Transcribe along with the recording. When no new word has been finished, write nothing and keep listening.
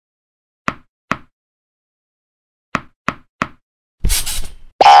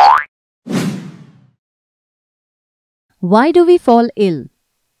Why do we fall ill?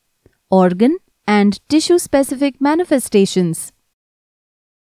 Organ and tissue-specific manifestations.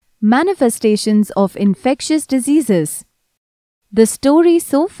 Manifestations of infectious diseases. The story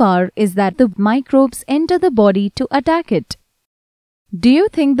so far is that the microbes enter the body to attack it. Do you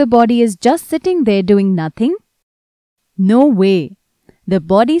think the body is just sitting there doing nothing? No way. The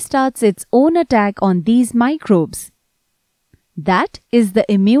body starts its own attack on these microbes. That is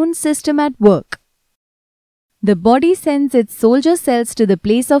the immune system at work. The body sends its soldier cells to the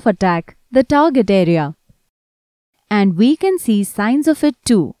place of attack, the target area. And we can see signs of it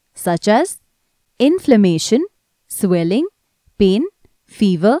too, such as inflammation, swelling, pain,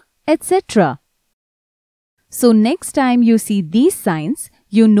 fever, etc. So next time you see these signs,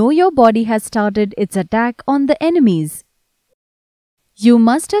 you know your body has started its attack on the enemies. You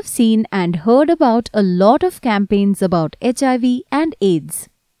must have seen and heard about a lot of campaigns about HIV and AIDS.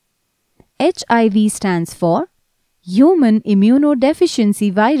 HIV stands for Human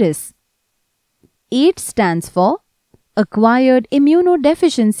Immunodeficiency Virus. AIDS stands for Acquired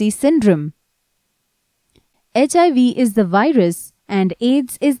Immunodeficiency Syndrome. HIV is the virus and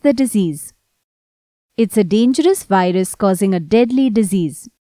AIDS is the disease. It's a dangerous virus causing a deadly disease.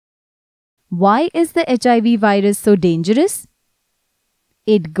 Why is the HIV virus so dangerous?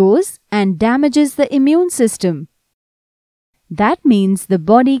 It goes and damages the immune system. That means the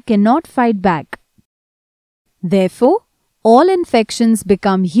body cannot fight back. Therefore, all infections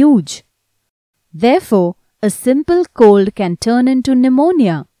become huge. Therefore, a simple cold can turn into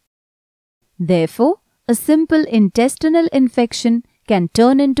pneumonia. Therefore, a simple intestinal infection can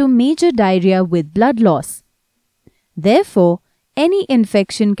turn into major diarrhea with blood loss. Therefore, any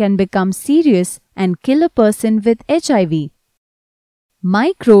infection can become serious and kill a person with HIV.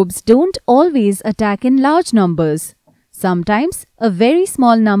 Microbes don't always attack in large numbers. Sometimes, a very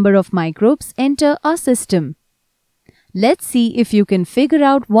small number of microbes enter our system. Let's see if you can figure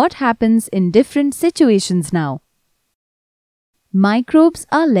out what happens in different situations now. Microbes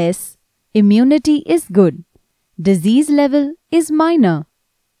are less, immunity is good, disease level is minor.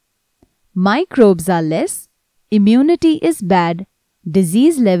 Microbes are less, immunity is bad,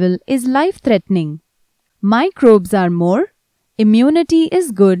 disease level is life-threatening. Microbes are more, immunity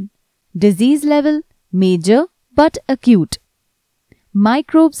is good, disease level major but acute.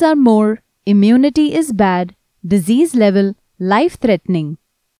 Microbes are more, immunity is bad, disease level life-threatening.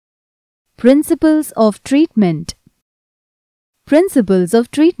 Principles of treatment. Principles of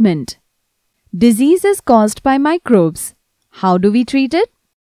treatment. Disease is caused by microbes. How do we treat it?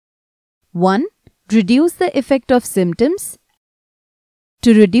 1. Reduce the effect of symptoms.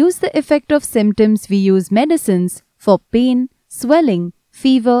 To reduce the effect of symptoms, we use medicines for pain, swelling,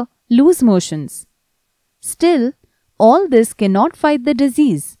 fever, loose motions. Still, all this cannot fight the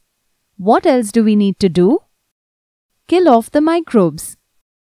disease. What else do we need to do? Kill off the microbes.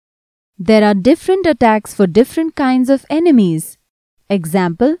 There are different attacks for different kinds of enemies.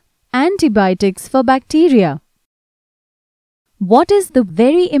 Example, antibiotics for bacteria. What is the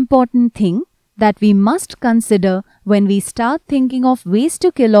very important thing that we must consider when we start thinking of ways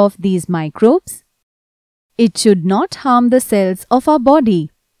to kill off these microbes? It should not harm the cells of our body.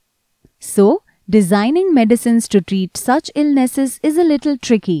 So, designing medicines to treat such illnesses is a little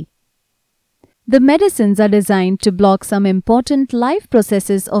tricky. The medicines are designed to block some important life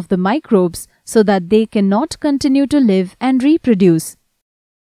processes of the microbes so that they cannot continue to live and reproduce.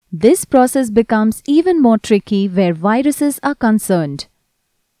 This process becomes even more tricky where viruses are concerned.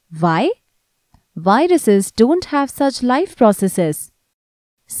 Why? Viruses don't have such life processes.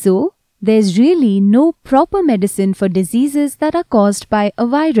 So, there's really no proper medicine for diseases that are caused by a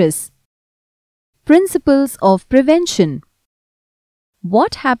virus. Principles of prevention.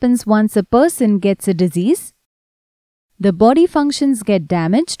 What happens once a person gets a disease? The body functions get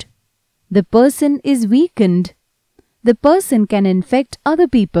damaged. The person is weakened. The person can infect other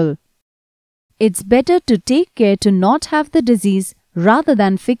people. It's better to take care to not have the disease rather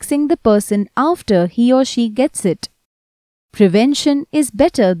than fixing the person after he or she gets it. Prevention is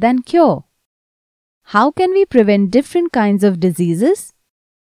better than cure. How can we prevent different kinds of diseases?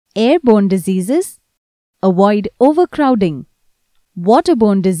 Airborne diseases. Avoid overcrowding.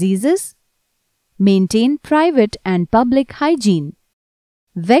 Waterborne diseases. Maintain private and public hygiene.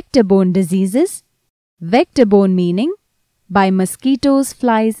 Vector-borne diseases. Vector-borne meaning by mosquitoes,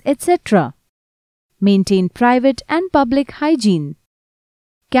 flies, etc. Maintain private and public hygiene.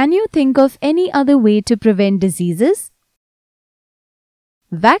 Can you think of any other way to prevent diseases?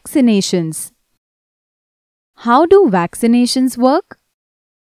 Vaccinations. How do vaccinations work?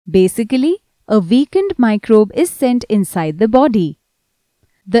 Basically, a weakened microbe is sent inside the body.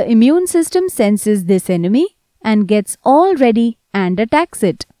 The immune system senses this enemy and gets all ready and attacks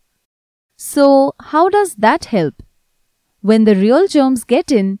it. So, how does that help? When the real germs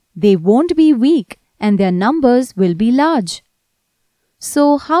get in, they won't be weak and their numbers will be large.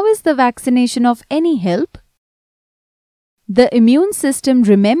 So, how is the vaccination of any help? The immune system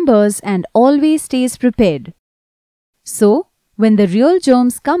remembers and always stays prepared. So, when the real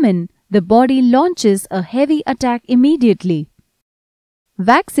germs come in, the body launches a heavy attack immediately.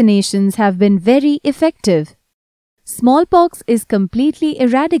 Vaccinations have been very effective. Smallpox is completely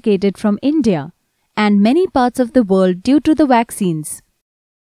eradicated from India and many parts of the world due to the vaccines.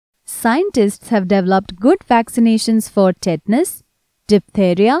 Scientists have developed good vaccinations for tetanus,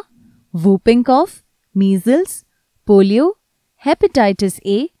 diphtheria, whooping cough, measles, polio, hepatitis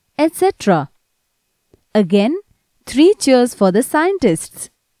A, etc. Again, 3 cheers for the scientists.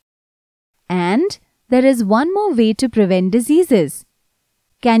 And there is one more way to prevent diseases.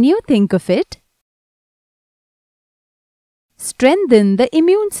 Can you think of it? Strengthen the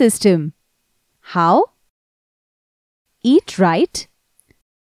immune system. How? Eat right.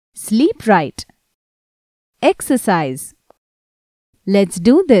 Sleep right. Exercise. Let's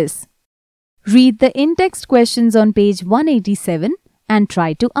do this. Read the in-text questions on page 187 and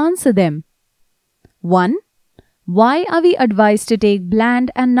try to answer them. 1. Why are we advised to take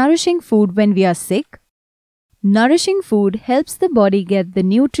bland and nourishing food when we are sick? Nourishing food helps the body get the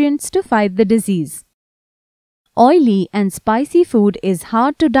nutrients to fight the disease. Oily and spicy food is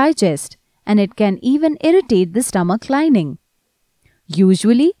hard to digest and it can even irritate the stomach lining.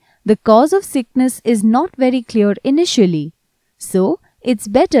 Usually, the cause of sickness is not very clear initially, so it's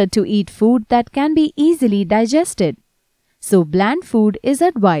better to eat food that can be easily digested. So bland food is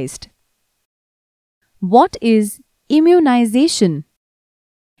advised. What is immunization?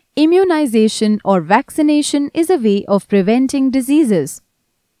 Immunization or vaccination is a way of preventing diseases.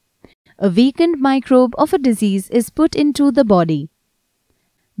 A weakened microbe of a disease is put into the body.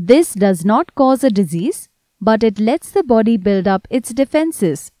 This does not cause a disease, but it lets the body build up its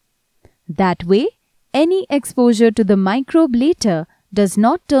defenses. That way, any exposure to the microbe later does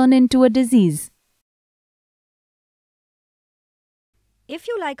not turn into a disease. If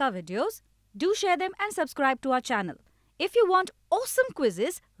you like our videos, do share them and subscribe to our channel. If you want awesome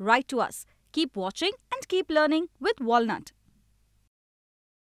quizzes, write to us. Keep watching and keep learning with Walnut.